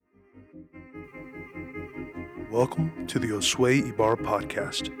welcome to the Josue Ibarra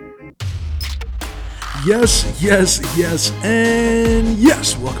podcast. Yes, and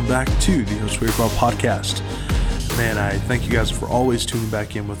yes, welcome back to the Josue Ibarra podcast. Man, I thank you guys for always tuning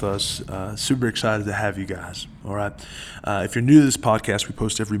back in with us. Super excited to have you guys, all right? If you're new to this podcast, we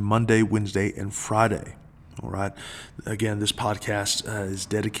post every Monday, Wednesday, and Friday, all right? Again, this podcast is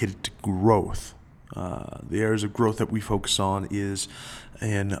dedicated to growth. The areas of growth that we focus on is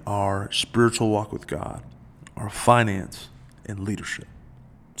in our spiritual walk with God, our finance, and leadership.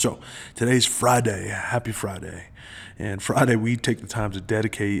 So today's Friday, happy Friday. And Friday, we take the time to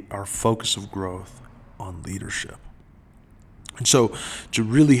dedicate our focus of growth on leadership. And so to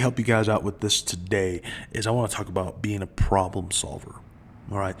really help you guys out with this today is I want to talk about being a problem solver.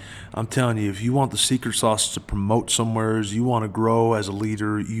 All right. I'm telling you, if you want the secret sauce to promote somewheres, you want to grow as a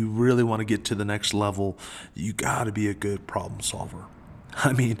leader, you really want to get to the next level, you got to be a good problem solver.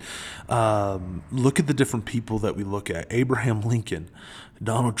 I mean, look at the different people that we look at. Abraham Lincoln,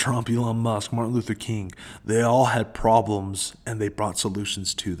 Donald Trump, Elon Musk, Martin Luther King. They all had problems and they brought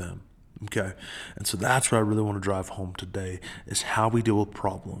solutions to them. Okay. And so that's what I really want to drive home today is how we deal with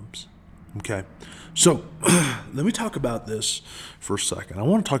problems. Okay. So let me talk about this for a second. I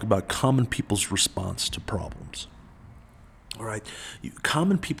want to talk about common people's response to problems. All right.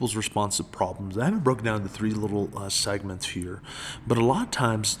 Common people's response to problems. I haven't broken down into three little segments here, but a lot of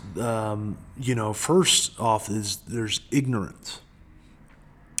times, first off is there's ignorance.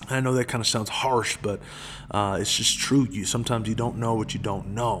 I know that kind of sounds harsh, but it's just true. Sometimes you don't know what you don't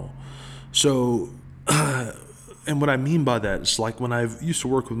know. So, and what I mean by that is like when I used to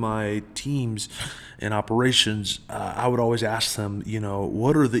work with my teams in operations, I would always ask them,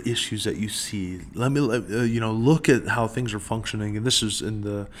 what are the issues that you see? Let me, look at how things are functioning. And this is in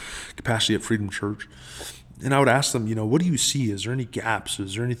the capacity at Freedom Church. And I would ask them, what do you see? Is there any gaps?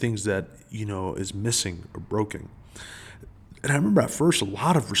 Is there any things that, is missing or broken? And I remember at first a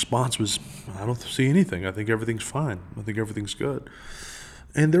lot of response was, I don't see anything. I think everything's fine. I think everything's good.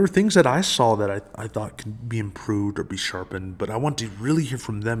 And there were things that I saw that I thought could be improved or be sharpened, but I wanted to really hear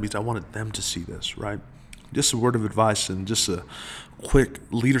from them because I wanted them to see this, right? Just a word of advice and just a quick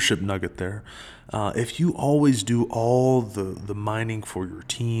leadership nugget there. If you always do all the mining for your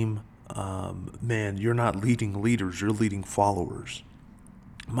team, man, you're not leading leaders, you're leading followers.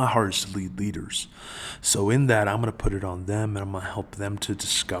 My heart is to lead leaders. So in that, I'm going to put it on them and I'm going to help them to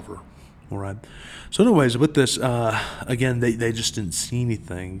discover. All right. So anyways, with this, again, they just didn't see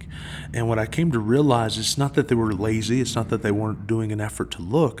anything. And what I came to realize, it's not that they were lazy. It's not that they weren't doing an effort to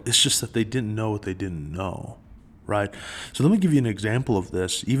look. It's just that they didn't know what they didn't know. Right. So let me give you an example of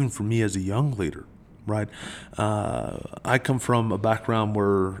this, even for me as a young leader. Right. I come from a background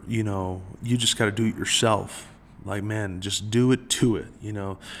where, you just got to do it yourself. Like, man, just do it to it.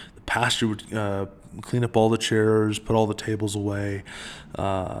 The pastor would clean up all the chairs, put all the tables away.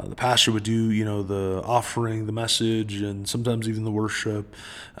 The pastor would do, the offering, the message, and sometimes even the worship.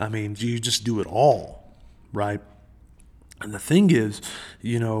 I mean, you just do it all, right? And the thing is,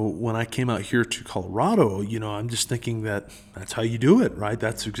 when I came out here to Colorado, I'm just thinking that that's how you do it, right?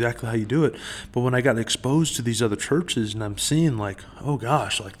 That's exactly how you do it. But when I got exposed to these other churches and I'm seeing like, oh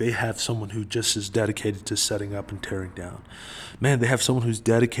gosh, like they have someone who just is dedicated to setting up and tearing down. Man, they have someone who's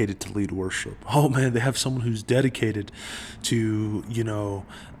dedicated to lead worship. Oh man, they have someone who's dedicated to,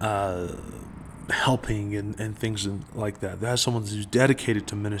 helping and things like that. They have someone who's dedicated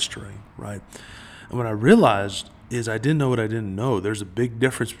to ministering, right? And when I realized is I didn't know what I didn't know. There's a big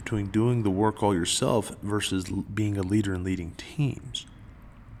difference between doing the work all yourself versus being a leader and leading teams.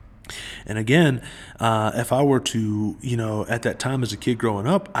 And again, if I were to, at that time as a kid growing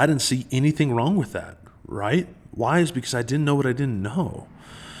up, I didn't see anything wrong with that, right? Why? Is because I didn't know what I didn't know.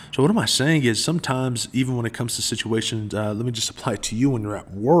 So what am I saying is sometimes even when it comes to situations, let me just apply it to you when you're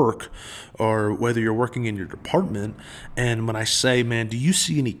at work or whether you're working in your department. And when I say, man, do you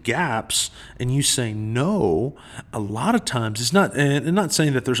see any gaps? And you say no, a lot of times it's not, and not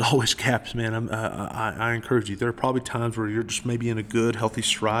saying that there's always gaps, man. I encourage you. There are probably times where you're just maybe in a good, healthy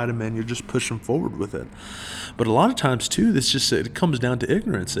stride and man, you're just pushing forward with it. But a lot of times too, it comes down to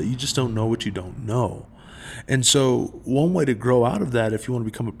ignorance that you just don't know what you don't know. And so one way to grow out of that, if you want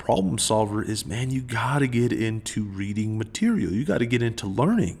to become a problem solver, is, man, you got to get into reading material. You got to get into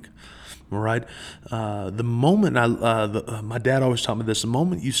learning. All right. The moment my dad always taught me this, the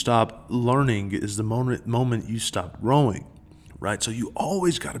moment you stop learning is the moment you stop growing. Right. So you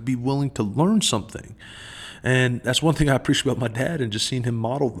always got to be willing to learn something. And that's one thing I appreciate about my dad and just seeing him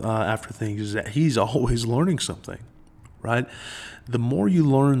model after things is that he's always learning something. Right. The more you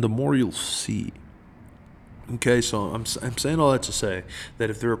learn, the more you'll see. Okay, so I'm saying all that to say that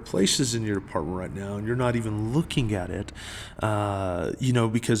if there are places in your apartment right now and you're not even looking at it,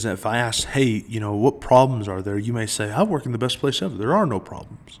 because if I ask, hey, what problems are there, you may say, I work in the best place ever. There are no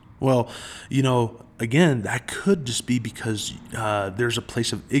problems. Well, again, that could just be because there's a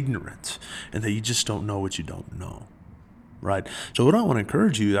place of ignorance and that you just don't know what you don't know. Right. So what I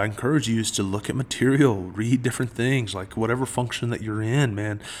encourage you is to look at material, read different things, like whatever function that you're in,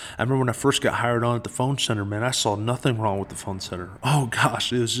 man. I remember when I first got hired on at the phone center, man, I saw nothing wrong with the phone center. Oh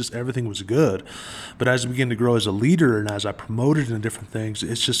gosh, it was just, everything was good. But as I began to grow as a leader and as I promoted into different things,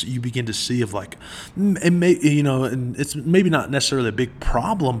 it's just, you begin to see of like, it may, and it's maybe not necessarily a big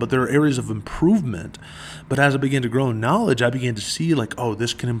problem, but there are areas of improvement. But as I began to grow in knowledge, I began to see like, oh,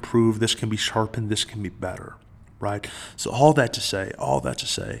 this can improve, this can be sharpened, this can be better. Right? So all that to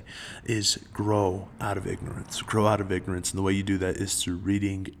say is grow out of ignorance. Grow out of ignorance. And the way you do that is through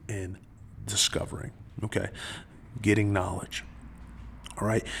reading and discovering. Okay. Getting knowledge. All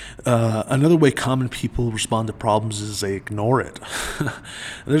right. Another way common people respond to problems is they ignore it.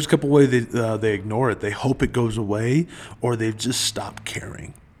 There's a couple ways they ignore it. They hope it goes away, or they've just stopped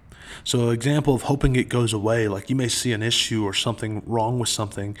caring. So an example of hoping it goes away, like you may see an issue or something wrong with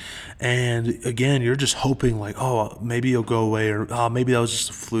something, and again, you're just hoping like, oh, maybe it'll go away, or oh, maybe that was just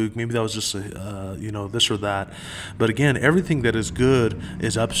a fluke, maybe that was just this or that. But again, everything that is good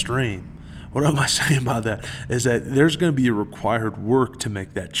is upstream. What am I saying by that? Is that there's going to be a required work to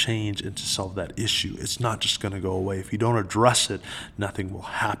make that change and to solve that issue. It's not just going to go away. If you don't address it, nothing will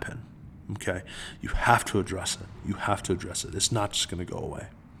happen. Okay? You have to address it. You have to address it. It's not just going to go away.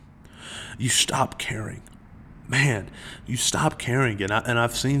 You stop caring. Man, you stop caring. And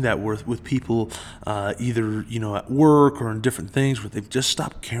I've seen that with people either, at work or in different things where they've just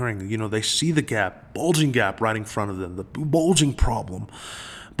stopped caring. They see the bulging gap right in front of them, the bulging problem.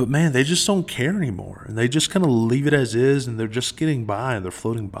 But man, they just don't care anymore. And they just kind of leave it as is, and they're just getting by and they're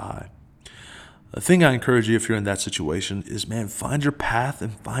floating by. The thing I encourage you if you're in that situation is, man, find your path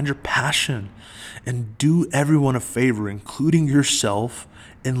and find your passion and do everyone a favor, including yourself,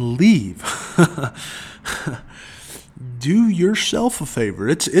 and leave. Do yourself a favor.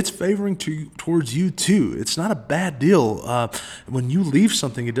 It's favoring towards you too. It's not a bad deal. When you leave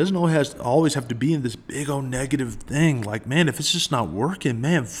something, it doesn't always have to be in this big old negative thing. Like, man, if it's just not working,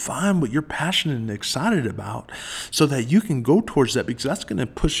 man, find what you're passionate and excited about so that you can go towards that, because that's going to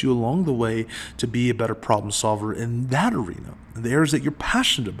push you along the way to be a better problem solver in that arena, the areas that you're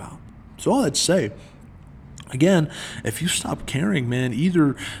passionate about. So all I'd say, again, if you stop caring, man,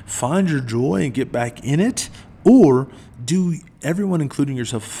 either find your joy and get back in it, or do everyone, including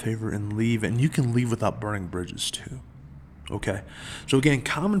yourself, a favor and leave. And you can leave without burning bridges too. Okay. So again,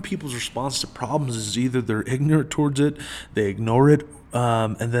 common people's response to problems is either they're ignorant towards it, they ignore it,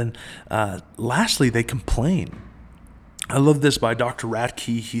 and then lastly, they complain. I love this by Dr.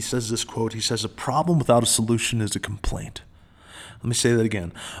 Radke. He says this quote. He says, "A problem without a solution is a complaint." Let me say that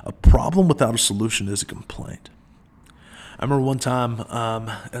again. A problem without a solution is a complaint. I remember one time,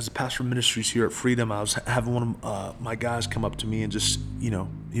 as a pastor of ministries here at Freedom, I was having one of my guys come up to me and just,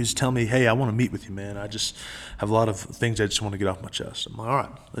 he was telling me, hey, I want to meet with you, man. I just have a lot of things I just want to get off my chest. I'm like, all right,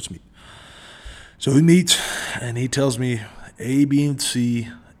 let's meet. So we meet, and he tells me A, B, and C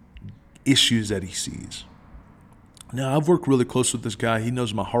issues that he sees. Now, I've worked really close with this guy. He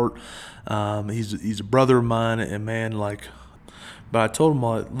knows my heart. He's a brother of mine, and man, but I told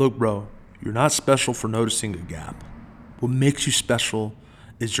him, look, bro, you're not special for noticing a gap. What makes you special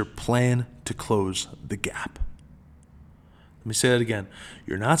is your plan to close the gap. Let me say that again.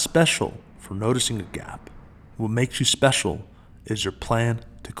 You're not special for noticing a gap. What makes you special is your plan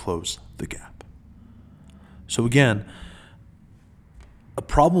to close the gap. So again, a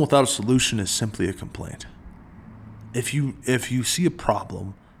problem without a solution is simply a complaint. If you see a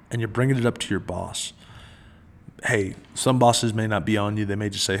problem and you're bringing it up to your boss, hey, some bosses may not be on you. They may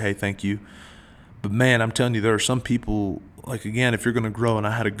just say, hey, thank you. But man, I'm telling you, there are some people, like again, if you're going to grow, and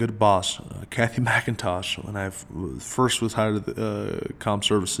I had a good boss, Kathy McIntosh, when I first was hired at the Comm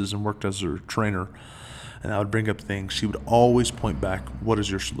Services and worked as her trainer, and I would bring up things, she would always point back, what is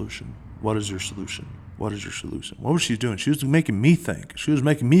your solution? What is your solution? What is your solution? What was she doing? She was making me think. She was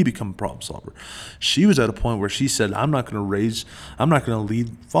making me become a problem solver. She was at a point where she said, I'm not going to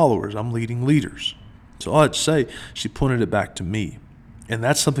lead followers. I'm leading leaders. So I'd say she pointed it back to me. And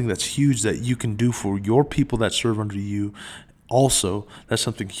that's something that's huge that you can do for your people that serve under you. Also, that's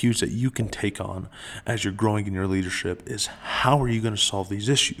something huge that you can take on as you're growing in your leadership, is how are you going to solve these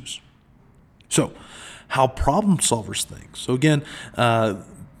issues? So, how problem solvers think. So again,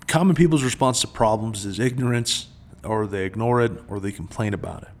 common people's response to problems is ignorance, or they ignore it, or they complain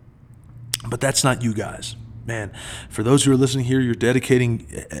about it. But that's not you guys. Man, for those who are listening here, you're dedicating,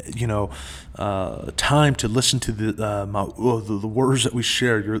 time to listen to the words that we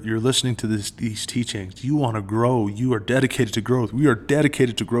share. You're listening to these teachings. You want to grow. You are dedicated to growth. We are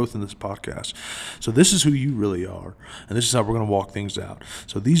dedicated to growth in this podcast. So this is who you really are, and this is how we're going to walk things out.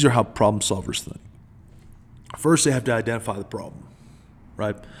 So these are how problem solvers think. First, they have to identify the problem.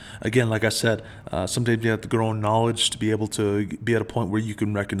 Right. Again, like I said, sometimes you have to grow in knowledge to be able to be at a point where you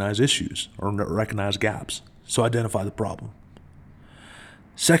can recognize issues or recognize gaps. So identify the problem.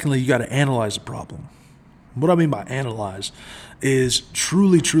 Secondly, you got to analyze the problem. What I mean by analyze is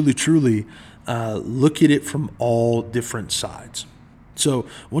truly look at it from all different sides. So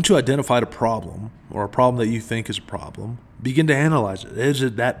once you identify a problem or a problem that you think is a problem, begin to analyze it. Is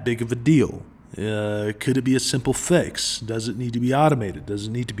it that big of a deal? Could it be a simple fix? Does it need to be automated? Does it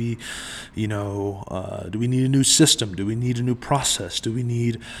need to be, do we need a new system? Do we need a new process? Do we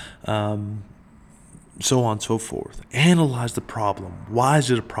need, so on and so forth. Analyze the problem. Why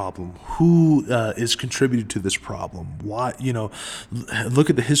is it a problem? Who is contributed to this problem? Why, look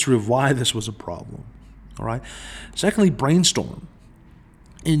at the history of why this was a problem. All right. Secondly, brainstorm.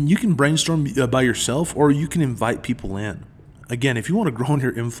 And you can brainstorm by yourself, or you can invite people in. Again, if you want to grow in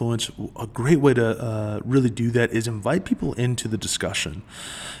your influence, a great way to really do that is invite people into the discussion.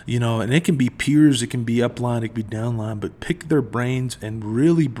 And it can be peers, it can be upline, it can be downline, but pick their brains and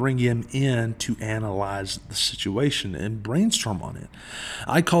really bring them in to analyze the situation and brainstorm on it.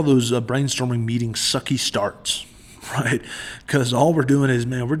 I call those brainstorming meetings sucky starts. Right? Because all we're doing is,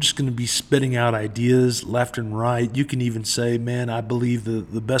 we're just going to be spitting out ideas left and right. You can even say, I believe the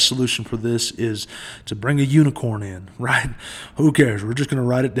best solution for this is to bring a unicorn in, right? Who cares? We're just going to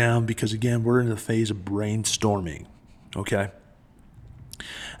write it down because, again, we're in the phase of brainstorming, okay?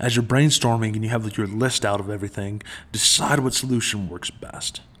 As you're brainstorming and you have your list out of everything, decide what solution works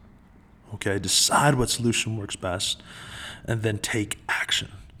best, okay? Decide what solution works best, and then take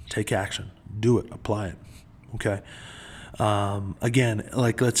action. Take action. Do it. Apply it. Okay. Again,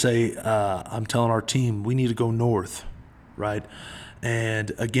 like let's say I'm telling our team we need to go north, right?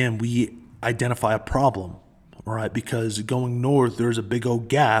 And again, we identify a problem, all right? Because going north, there's a big old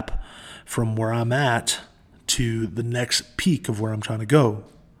gap from where I'm at to the next peak of where I'm trying to go.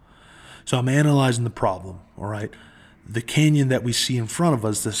 So I'm analyzing the problem, all right? The canyon that we see in front of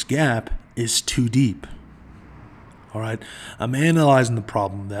us, this gap, is too deep. All right. I'm analyzing the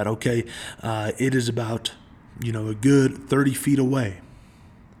problem that, it is about a good 30 feet away.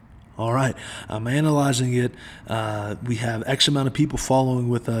 All right. I'm analyzing it. We have X amount of people following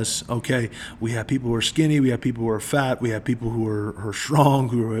with us. Okay. We have people who are skinny. We have people who are fat. We have people who are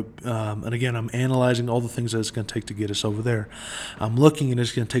strong. And again, I'm analyzing all the things that it's going to take to get us over there. I'm looking, and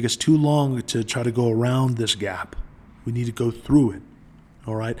it's going to take us too long to try to go around this gap. We need to go through it.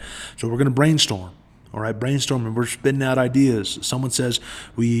 All right. So we're going to brainstorm. All right, brainstorming, we're spitting out ideas. Someone says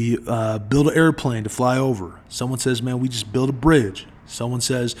we build an airplane to fly over. Someone says, we just build a bridge. Someone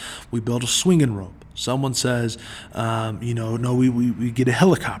says we build a swinging rope. Someone says, no, we get a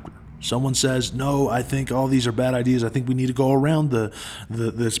helicopter. Someone says, no, I think all these are bad ideas. I think we need to go around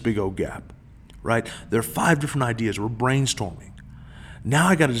this big old gap, right? There are 5 different ideas. We're brainstorming. Now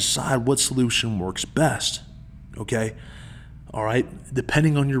I got to decide what solution works best, okay? All right,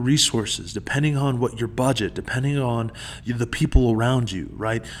 depending on your resources, depending on what your budget, depending on the people around you,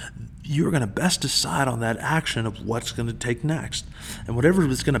 right? You're going to best decide on that action of what's going to take next. And whatever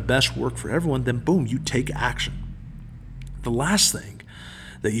is going to best work for everyone, then boom, you take action. The last thing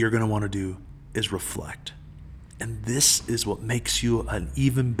that you're going to want to do is reflect. And this is what makes you an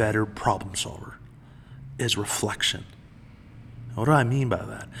even better problem solver, is reflection. What do I mean by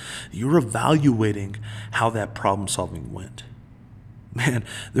that? You're evaluating how that problem solving went. Man,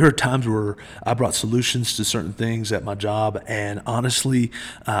 there are times where I brought solutions to certain things at my job, and honestly,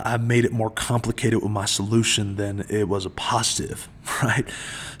 I made it more complicated with my solution than it was a positive, right?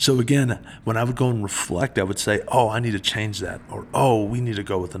 So again, when I would go and reflect, I would say, I need to change that, or, we need to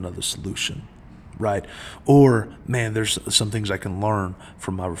go with another solution, right? Or, man, there's some things I can learn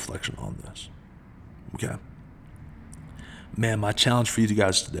from my reflection on this, okay? Man, my challenge for you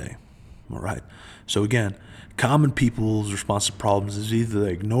guys today, all right? So again, common people's response to problems is either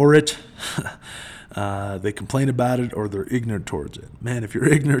they ignore it, they complain about it, or they're ignorant towards it. Man, if you're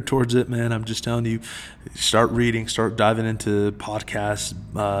ignorant towards it, man, I'm just telling you, start reading, start diving into podcasts,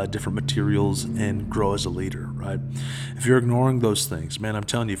 different materials, and grow as a leader, right? If you're ignoring those things, man, I'm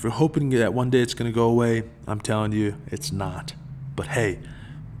telling you, if you're hoping that one day it's going to go away, I'm telling you, it's not. But hey,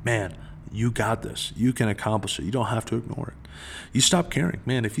 man, You got this. You can accomplish it. You don't have to ignore it. You stop caring.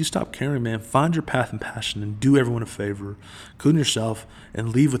 Man, if you stop caring, man, find your path and passion and do everyone a favor, including yourself, and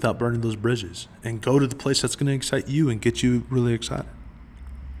leave without burning those bridges. And go to the place that's going to excite you and get you really excited.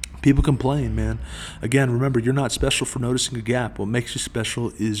 People complain, man. Again, remember, you're not special for noticing a gap. What makes you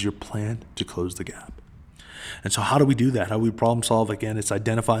special is your plan to close the gap. And so how do we do that? How do we problem solve? Again, it's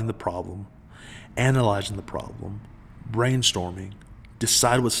identifying the problem, analyzing the problem, brainstorming,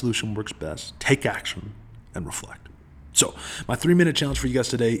 decide what solution works best, take action, and reflect. So my 3-minute challenge for you guys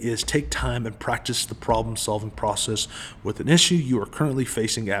today is take time and practice the problem-solving process with an issue you are currently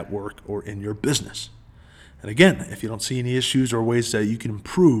facing at work or in your business. And again, if you don't see any issues or ways that you can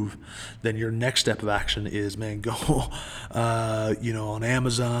improve, then your next step of action is, man, go on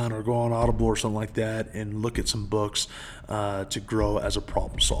Amazon or go on Audible or something like that and look at some books to grow as a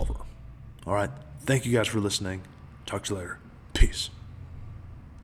problem solver. All right. Thank you guys for listening. Talk to you later. Peace.